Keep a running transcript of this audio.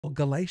Well,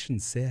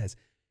 Galatians says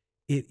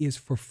it is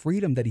for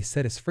freedom that he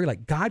set us free.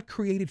 Like God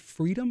created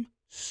freedom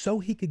so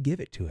he could give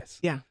it to us.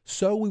 Yeah.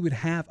 So we would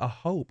have a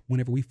hope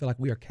whenever we feel like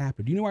we are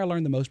captive. Do you know where I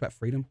learned the most about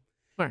freedom?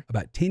 Where?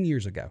 About 10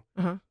 years ago.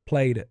 Uh-huh.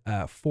 Played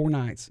 4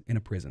 nights in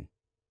a prison.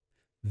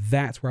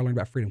 That's where I learned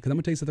about freedom. Because I'm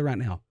going to tell you something right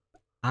now.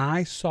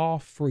 I saw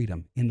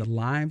freedom in the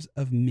lives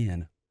of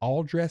men,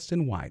 all dressed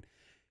in white,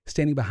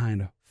 standing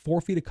behind 4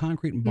 feet of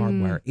concrete and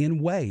barbed wire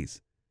in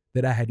ways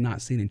that I had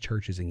not seen in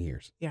churches in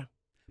years. Yeah.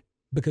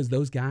 Because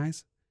those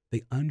guys,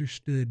 they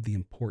understood the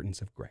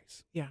importance of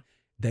grace. Yeah.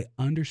 They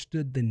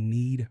understood the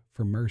need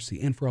for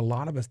mercy. And for a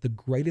lot of us, the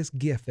greatest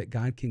gift that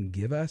God can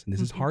give us, and this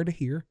is hard to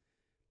hear,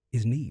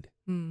 is need.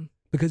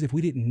 Because if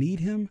we didn't need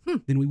him,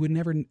 then we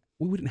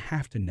wouldn't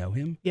have to know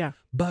him. Yeah.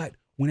 But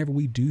whenever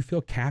we do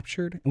feel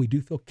captured and we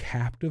do feel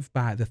captive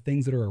by the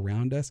things that are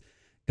around us,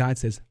 God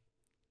says,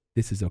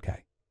 this is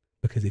okay.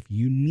 Because if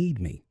you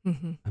need me,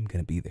 I'm going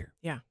to be there.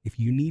 Yeah. If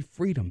you need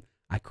freedom,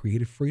 I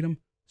created freedom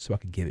so I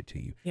could give it to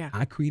you. Yeah.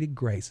 I created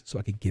grace so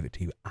I could give it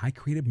to you. I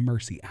created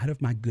mercy out of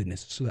my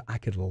goodness so that I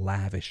could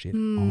lavish it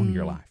on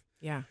your life.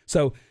 Yeah.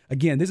 So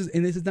again, this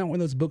is not one of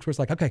those books where it's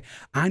like, okay,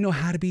 I know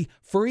how to be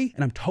free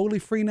and I'm totally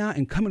free now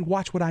and come and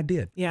watch what I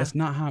did. Yeah. That's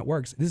not how it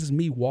works. This is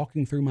me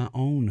walking through my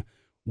own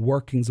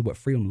workings of what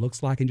freedom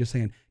looks like and just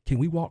saying, can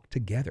we walk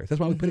together? That's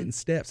why we put it in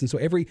steps. And so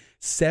every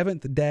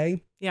 7th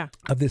day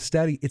of this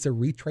study, it's a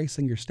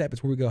retracing your step.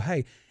 It's where we go,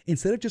 hey,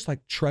 instead of just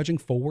like trudging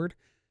forward,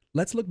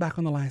 let's look back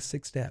on the last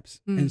 6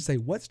 steps and say,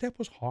 what step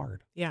was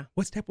hard? Yeah.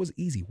 What step was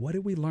easy? What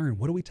did we learn?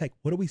 What do we take?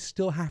 What do we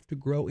still have to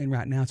grow in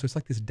right now? So it's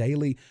like this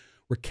daily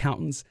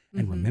recounts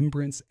and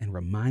remembrance and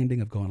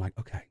reminding of going like,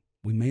 okay,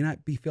 we may not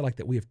feel like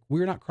that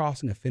we're not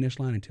crossing a finish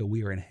line until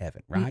we are in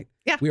heaven, right?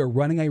 Yeah. We are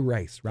running a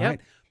race, right?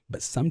 Yep.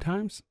 But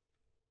sometimes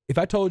if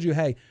I told you,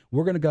 hey,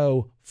 we're going to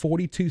go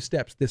 42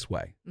 steps this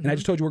way, and I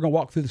just told you we're going to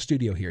walk through the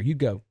studio here, you'd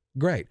go,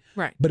 great.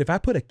 Right. But if I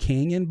put a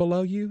canyon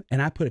below you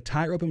and I put a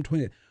tightrope in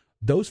between it,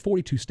 those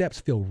 42 steps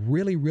feel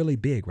really, really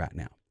big right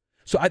now.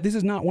 So this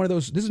is not one of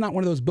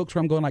those books where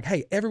I'm going like,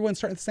 hey, everyone's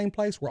starting at the same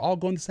place. We're all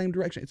going the same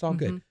direction. It's all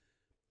good.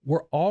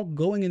 We're all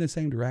going in the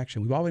same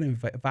direction. We've all been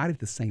invited to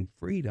the same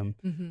freedom,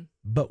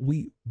 but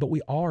we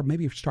are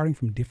maybe starting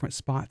from different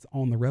spots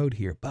on the road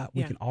here, but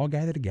we can all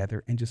gather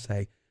together and just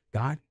say,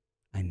 God,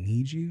 I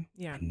need you.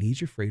 Yeah. I need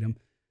your freedom.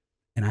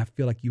 And I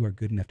feel like you are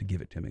good enough to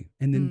give it to me.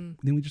 And then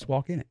we just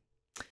walk in it.